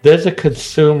 There's a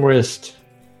consumerist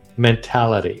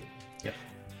mentality. Yeah.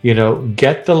 You know,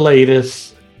 get the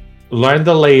latest, learn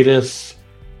the latest,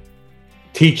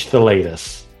 teach the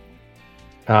latest.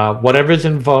 Whatever is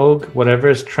in vogue, whatever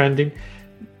is trending.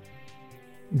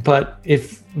 But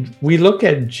if we look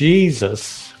at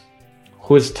Jesus,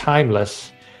 who is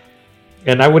timeless,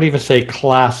 and I would even say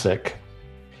classic,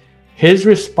 his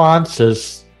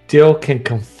responses still can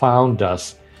confound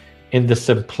us in the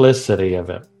simplicity of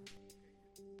it.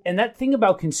 And that thing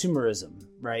about consumerism,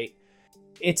 right?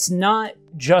 It's not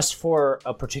just for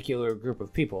a particular group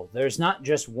of people. There's not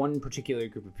just one particular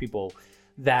group of people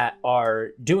that are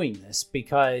doing this,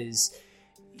 because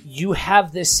you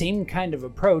have this same kind of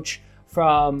approach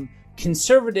from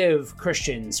conservative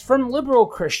Christians, from liberal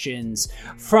Christians,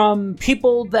 from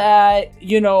people that,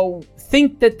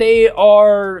 think that they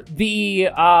are the,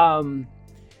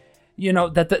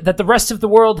 that the rest of the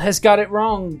world has got it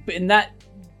wrong. And that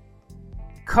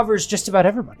covers just about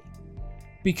everybody.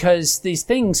 Because these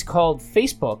things called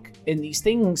Facebook and these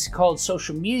things called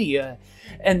social media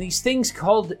and these things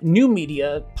called new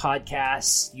media,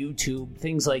 podcasts, YouTube,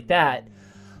 things like that,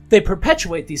 they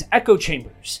perpetuate these echo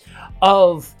chambers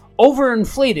of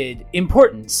overinflated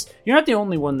importance. You're not the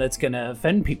only one that's going to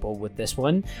offend people with this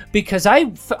one, because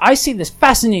I see this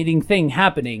fascinating thing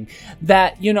happening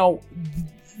that,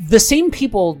 the same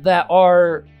people that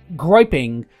are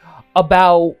griping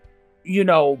about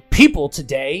people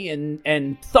today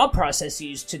and thought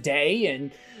processes today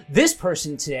and this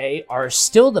person today are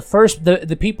still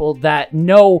the people that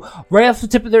know right off the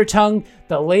tip of their tongue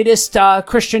the latest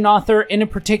Christian author in a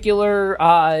particular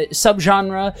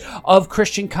subgenre of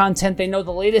Christian content. They know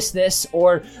the latest this,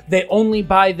 or they only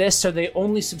buy this, or they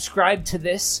only subscribe to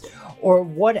this, or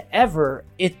whatever.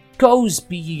 It goes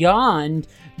beyond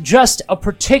just a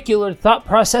particular thought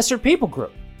process or people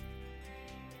group.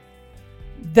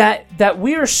 That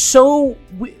we are so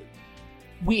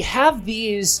we have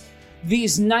these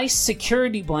nice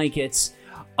security blankets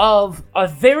of a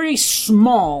very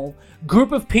small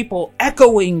group of people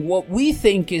echoing what we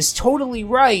think is totally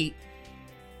right.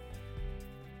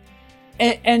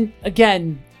 And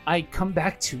again, I come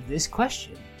back to this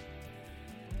question.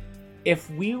 If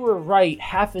we were right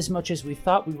half as much as we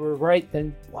thought we were right,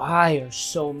 then why are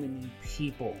so many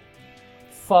people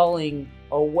falling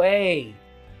away?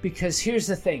 Because here's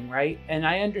the thing, right? And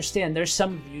I understand there's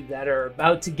some of you that are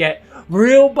about to get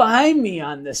real behind me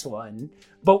on this one.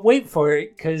 But wait for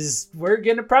it, because we're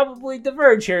going to probably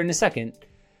diverge here in a second.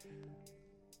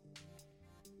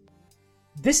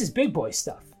 This is big boy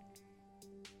stuff.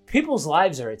 People's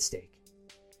lives are at stake.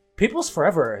 People's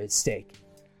forever are at stake.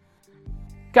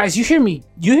 Guys, you hear me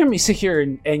sit here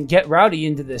and get rowdy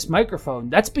into this microphone.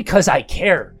 That's because I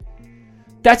care.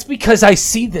 That's because I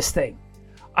see this thing.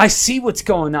 I see what's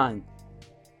going on.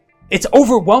 It's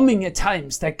overwhelming at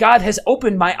times that God has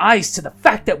opened my eyes to the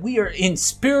fact that we are in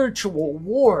spiritual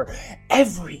war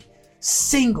every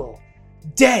single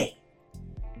day.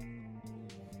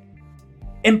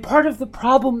 And part of the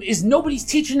problem is nobody's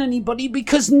teaching anybody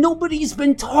because nobody's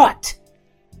been taught.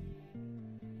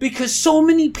 Because so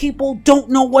many people don't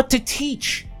know what to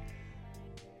teach.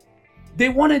 They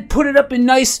want to put it up in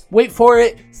nice, wait for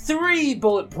it, 3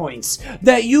 bullet points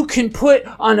that you can put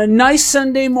on a nice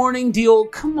Sunday morning deal.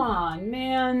 Come on,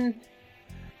 man.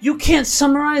 You can't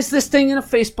summarize this thing in a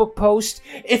Facebook post.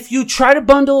 If you try to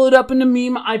bundle it up in a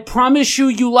meme, I promise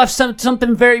you left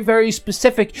something very, very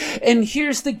specific. And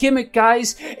here's the gimmick,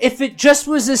 guys. If it just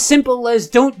was as simple as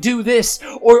don't do this,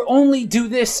 or only do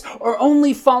this, or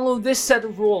only follow this set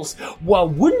of rules, well,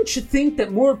 wouldn't you think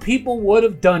that more people would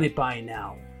have done it by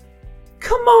now?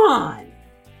 Come on!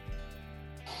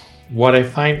 What I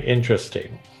find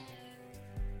interesting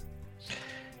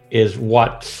is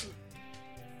what's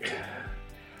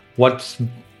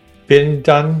being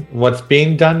done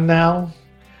now.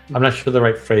 I'm not sure the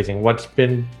right phrasing. What's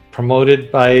been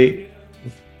promoted by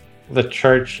the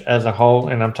church as a whole,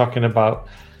 and I'm talking about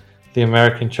the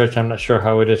American church, I'm not sure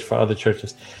how it is for other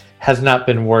churches, has not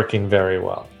been working very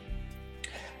well.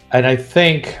 And I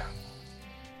think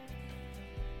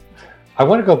I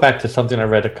want to go back to something I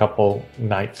read a couple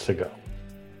nights ago.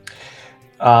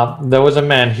 There was a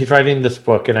man, he's writing this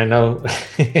book, and I know,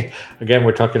 again,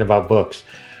 we're talking about books,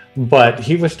 but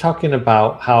he was talking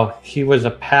about how he was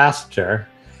a pastor,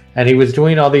 and he was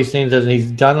doing all these things, and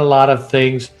he's done a lot of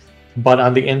things, but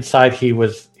on the inside, he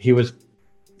was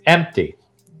empty.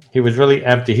 He was really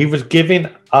empty. He was giving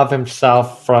of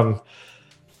himself from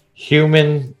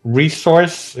human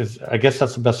resource, I guess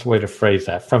that's the best way to phrase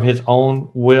that, from his own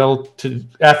will to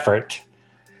effort.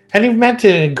 And he meant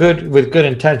it with good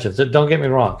intentions, don't get me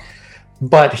wrong.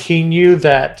 But he knew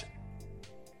that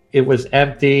it was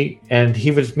empty, and he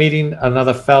was meeting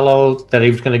another fellow that he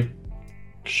was going to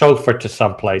chauffeur to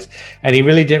someplace, and he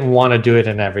really didn't want to do it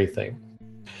and everything.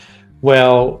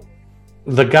 Well,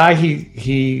 the guy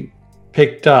he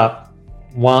picked up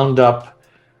wound up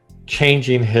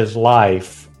changing his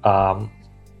life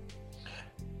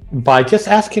by just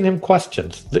asking him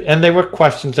questions. And they were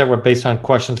questions that were based on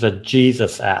questions that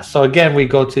Jesus asked. So again, we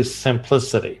go to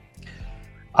simplicity.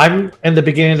 I'm in the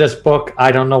beginning of this book.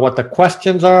 I don't know what the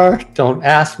questions are. Don't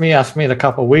ask me. Ask me in a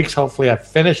couple of weeks. Hopefully I've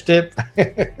finished it.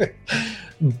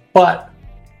 But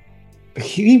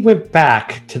he went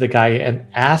back to the guy and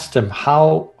asked him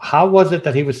how was it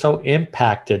that he was so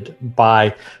impacted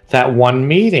by that one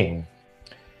meeting.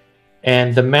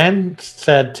 And the man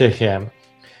said to him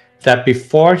that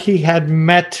before he had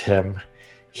met him,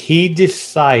 he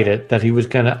decided that he was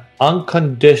going to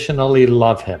unconditionally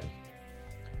love him.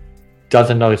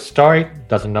 Doesn't know his story,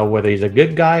 doesn't know whether he's a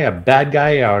good guy, a bad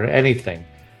guy, or anything.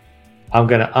 I'm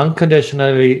going to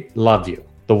unconditionally love you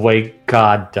the way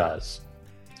God does.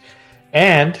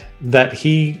 And that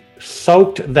he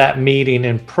soaked that meeting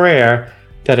in prayer,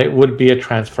 that it would be a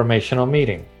transformational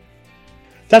meeting.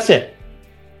 That's it.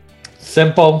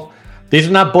 Simple. These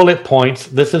are not bullet points.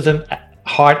 This is a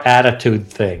heart attitude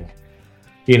thing.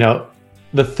 You know,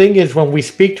 the thing is, when we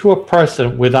speak to a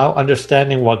person without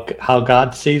understanding how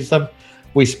God sees them,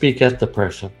 we speak at the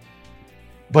person.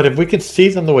 But if we can see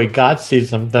them the way God sees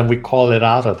them, then we call it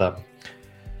out of them.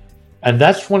 And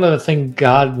that's one of the things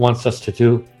God wants us to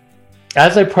do.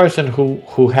 As a person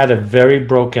who had a very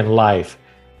broken life,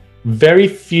 very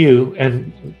few,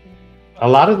 and a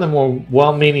lot of them were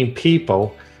well-meaning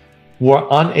people, were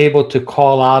unable to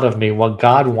call out of me what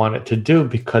God wanted to do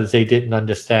because they didn't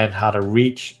understand how to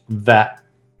reach that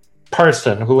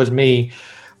person who was me,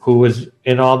 who was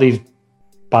in all these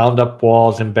bound up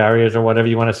walls and barriers, or whatever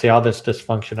you want to say, all this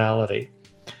dysfunctionality.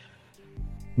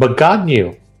 But God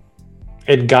knew.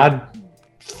 And God,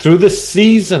 through the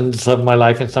seasons of my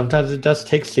life, and sometimes it does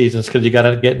take seasons because you got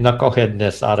to get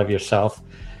knuckleheadness out of yourself,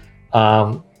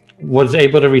 was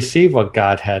able to receive what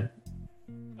God had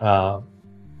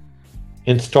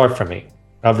in store for me,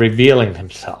 of revealing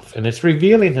himself. And it's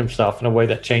revealing himself in a way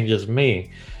that changes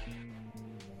me.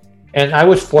 And I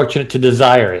was fortunate to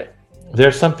desire it. There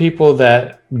are some people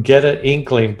that get an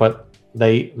inkling, but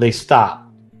they stop.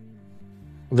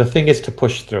 The thing is to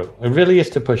push through. It really is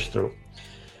to push through.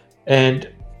 And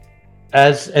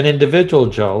as an individual,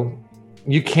 Joe,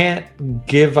 you can't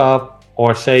give up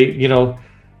or say, you know,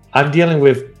 I'm dealing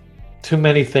with too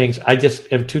many things. I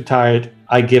just am too tired.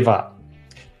 I give up.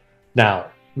 Now,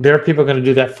 there are people going to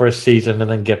do that for a season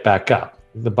and then get back up.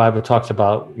 The Bible talks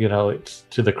about, you know, it's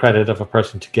to the credit of a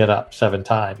person to get up 7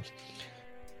 times.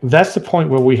 That's the point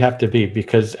where we have to be,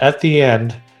 because at the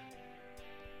end,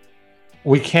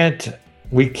 we can't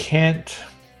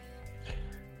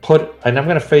put, and I'm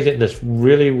going to phrase it in this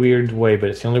really weird way, but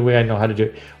it's the only way I know how to do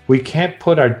it. We can't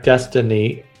put our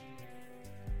destiny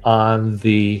on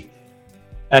the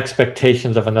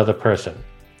expectations of another person.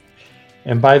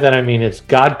 And by that I mean, it's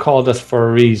God called us for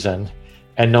a reason,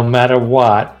 and no matter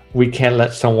what, we can't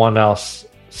let someone else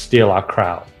steal our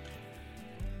crown.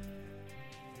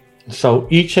 So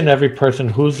each and every person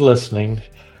who's listening,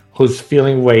 who's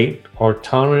feeling weight or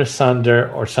torn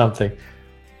asunder or something,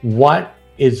 what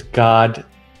is God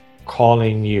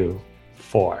calling you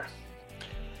for?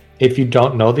 If you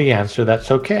don't know the answer,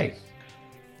 that's okay.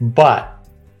 But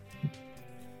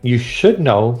you should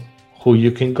know who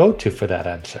you can go to for that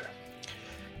answer.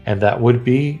 And that would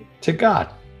be to God.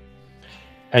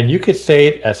 And you could say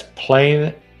it as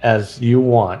plain as you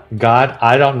want. God,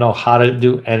 I don't know how to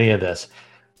do any of this.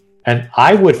 And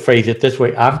I would phrase it this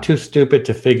way: I'm too stupid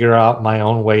to figure out my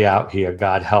own way out here.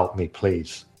 God, help me,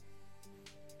 please.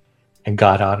 And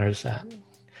God honors that.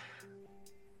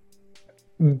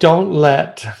 Don't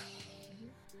let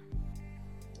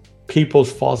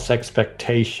people's false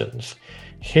expectations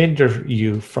hinder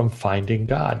you from finding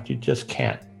God. You just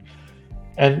can't.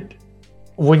 And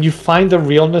when you find the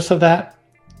realness of that,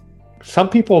 some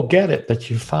people get it that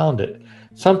you found it.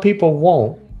 Some people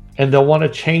won't, and they'll want to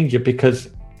change it because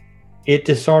it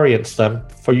disorients them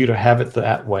for you to have it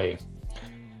that way.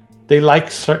 They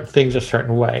like certain things a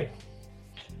certain way.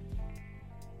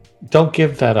 Don't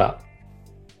give that up.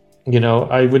 You know,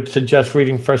 I would suggest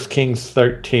reading 1 Kings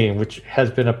 13, which has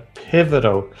been a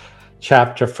pivotal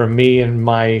chapter for me in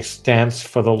my stance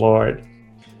for the Lord.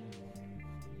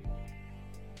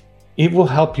 It will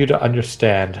help you to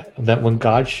understand that when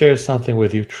God shares something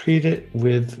with you, treat it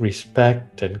with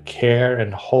respect and care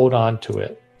and hold on to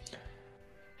it,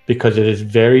 because it is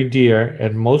very dear,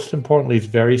 and most importantly, it's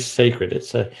very sacred.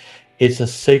 It's a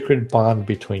sacred bond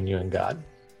between you and God.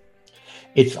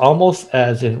 It's almost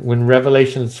as in when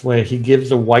Revelations, where he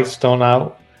gives a white stone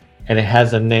out and it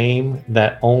has a name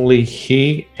that only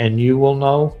he and you will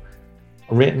know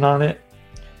written on it.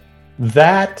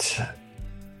 That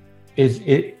is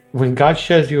it. When God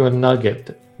shares you a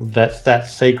nugget that's that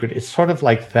sacred, it's sort of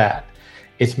like that.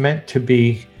 It's meant to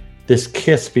be this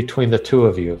kiss between the two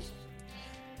of you.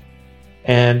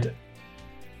 And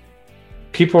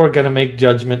people are going to make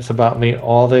judgments about me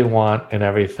all they want and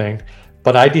everything,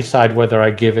 but I decide whether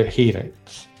I give it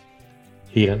hedons.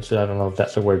 Hedons, I don't know if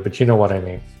that's a word, but you know what I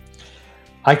mean.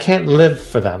 I can't live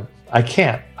for them. I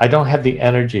can't. I don't have the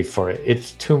energy for it.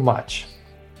 It's too much.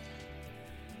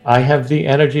 I have the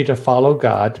energy to follow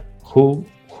God, who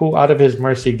out of his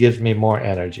mercy gives me more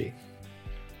energy.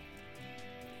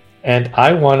 And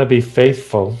I want to be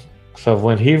faithful, so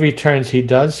when he returns, he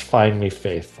does find me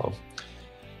faithful.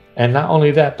 And not only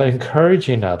that, but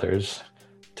encouraging others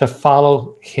to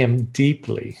follow him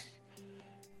deeply.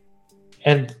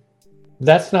 And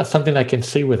that's not something I can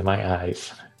see with my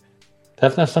eyes.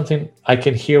 That's not something I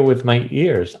can hear with my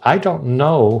ears. I don't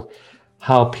know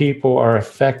how people are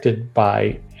affected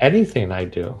by anything I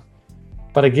do,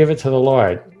 but I give it to the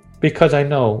Lord because I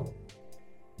know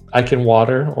I can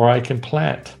water or I can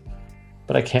plant,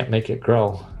 but I can't make it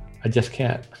grow. I just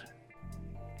can't.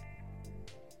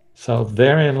 So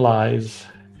therein lies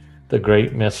the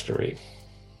great mystery.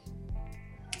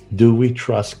 Do we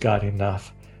trust God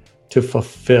enough to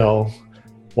fulfill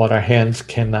what our hands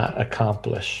cannot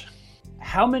accomplish?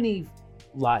 How many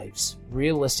lives,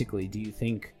 realistically, do you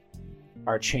think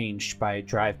are changed by a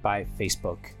drive-by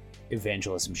Facebook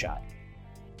evangelism shot?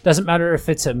 Doesn't matter if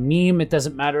it's a meme, it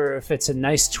doesn't matter if it's a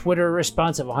nice Twitter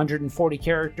response of 140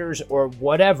 characters or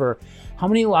whatever. How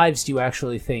many lives do you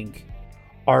actually think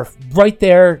are right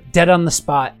there, dead on the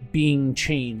spot, being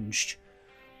changed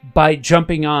by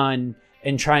jumping on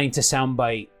and trying to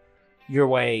soundbite your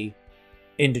way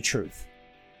into truth?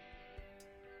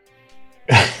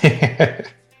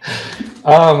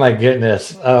 Oh my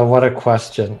goodness, what a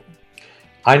question.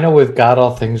 I know with God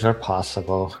all things are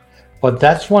possible, but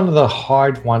that's one of the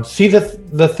hard ones. See,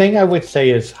 the thing I would say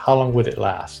is, how long would it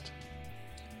last?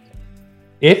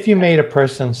 If you made a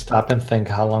person stop and think,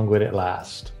 how long would it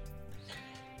last?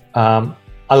 A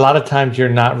lot of times you're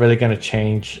not really going to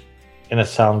change in a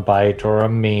soundbite or a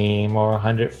meme or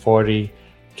 140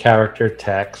 character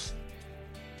text,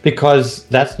 because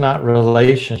that's not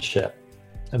relationship.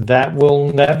 That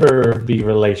will never be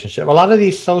relationship. A lot of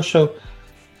these social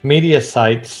media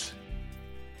sites,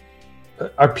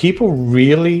 are people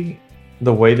really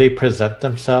the way they present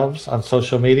themselves on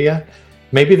social media?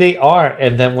 Maybe they are,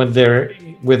 and then when they're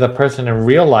with a person in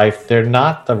real life, they're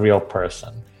not the real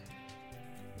person.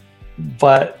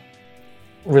 But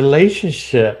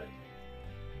relationship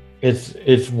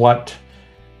is what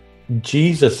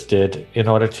Jesus did in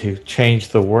order to change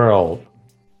the world.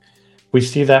 We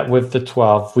see that with the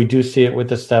 12. We do see it with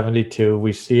the 72.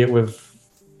 We see it with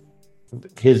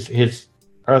his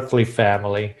earthly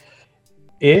family.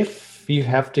 If you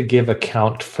have to give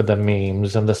account for the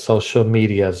memes and the social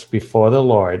medias before the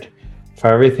Lord, for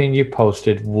everything you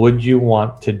posted, would you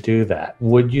want to do that?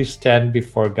 Would you stand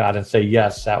before God and say,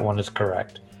 yes, that one is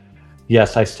correct?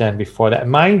 Yes, I stand before that.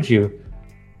 Mind you,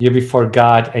 you're before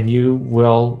God and you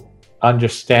will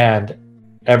understand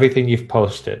everything you've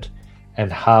posted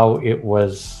and how it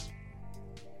was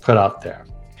put out there.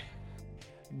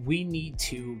 We need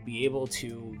to be able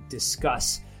to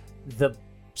discuss the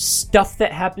stuff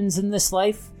that happens in this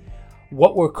life,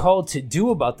 what we're called to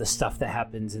do about the stuff that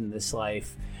happens in this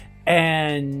life,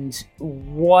 and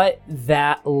what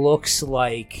that looks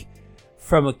like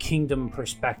from a kingdom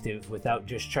perspective without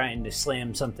just trying to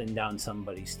slam something down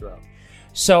somebody's throat.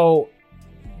 So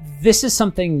this is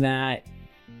something that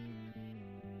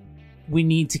we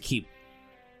need to keep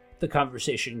the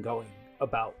conversation going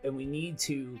about, and we need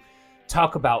to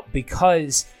talk about,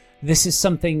 because this is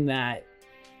something that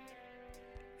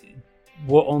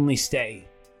will only stay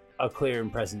a clear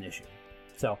and present issue.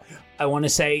 So I want to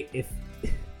say,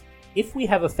 if we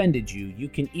have offended you, you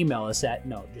can email us at,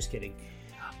 no, just kidding.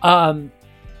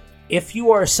 If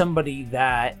you are somebody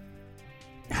that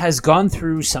has gone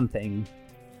through something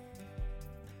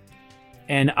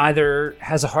and either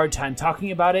has a hard time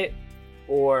talking about it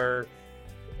or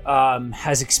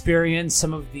has experienced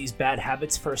some of these bad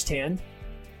habits firsthand,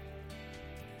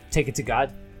 take it to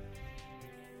God.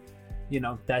 You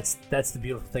know, that's the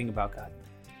beautiful thing about God,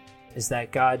 is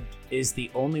that God is the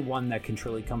only one that can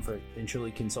truly comfort and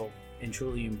truly console and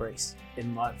truly embrace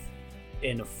and love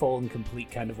in a full and complete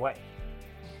kind of way.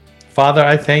 Father,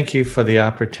 I thank you for the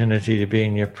opportunity to be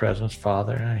in your presence,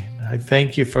 Father. I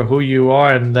thank you for who you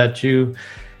are and that you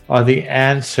are the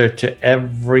answer to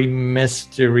every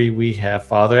mystery we have,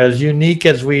 Father. As unique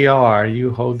as we are,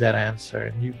 you hold that answer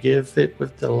and you give it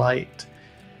with delight.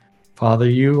 Father,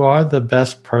 you are the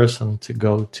best person to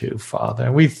go to, Father.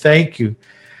 And we thank you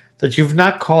that you've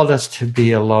not called us to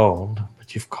be alone,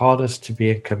 but you've called us to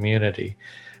be in community.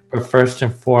 but first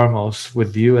and foremost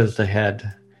with you as the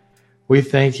head. We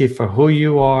thank you for who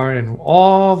you are and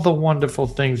all the wonderful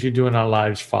things you do in our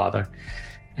lives, Father.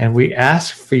 And we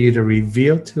ask for you to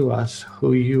reveal to us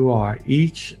who you are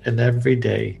each and every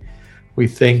day. We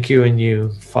thank you in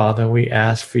you, Father. We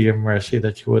ask for your mercy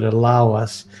that you would allow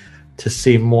us to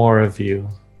see more of you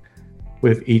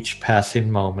with each passing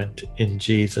moment. In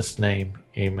Jesus' name,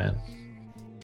 amen.